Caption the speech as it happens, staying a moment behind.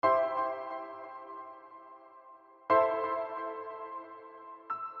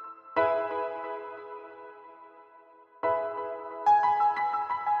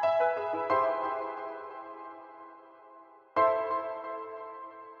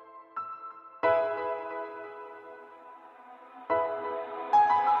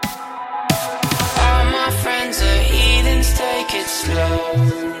take it slow.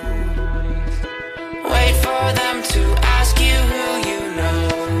 Wait for them to ask you who you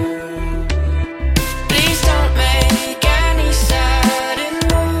know. Please don't make any sudden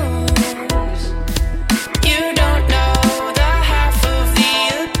moves. You don't know the half of the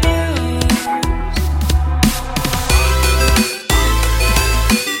abuse.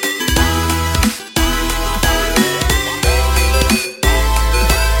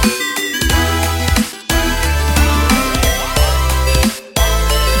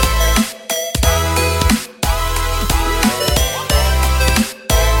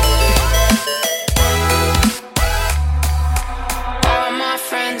 All my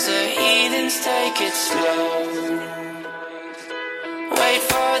friends are heathens, take it slow. Wait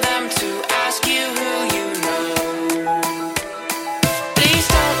for them to ask you who you know. Please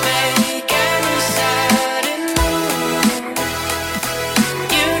don't make any sudden moves.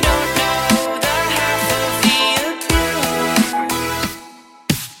 You don't know the half of the abuse.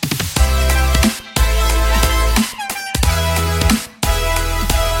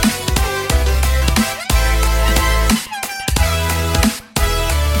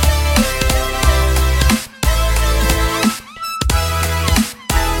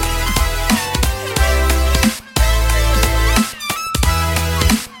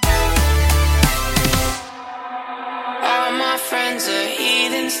 All my friends are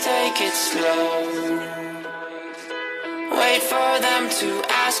heathens, take it slow. Wait for them to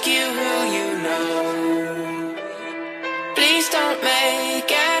ask you who you know. Please don't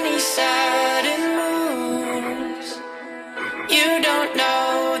make any sound.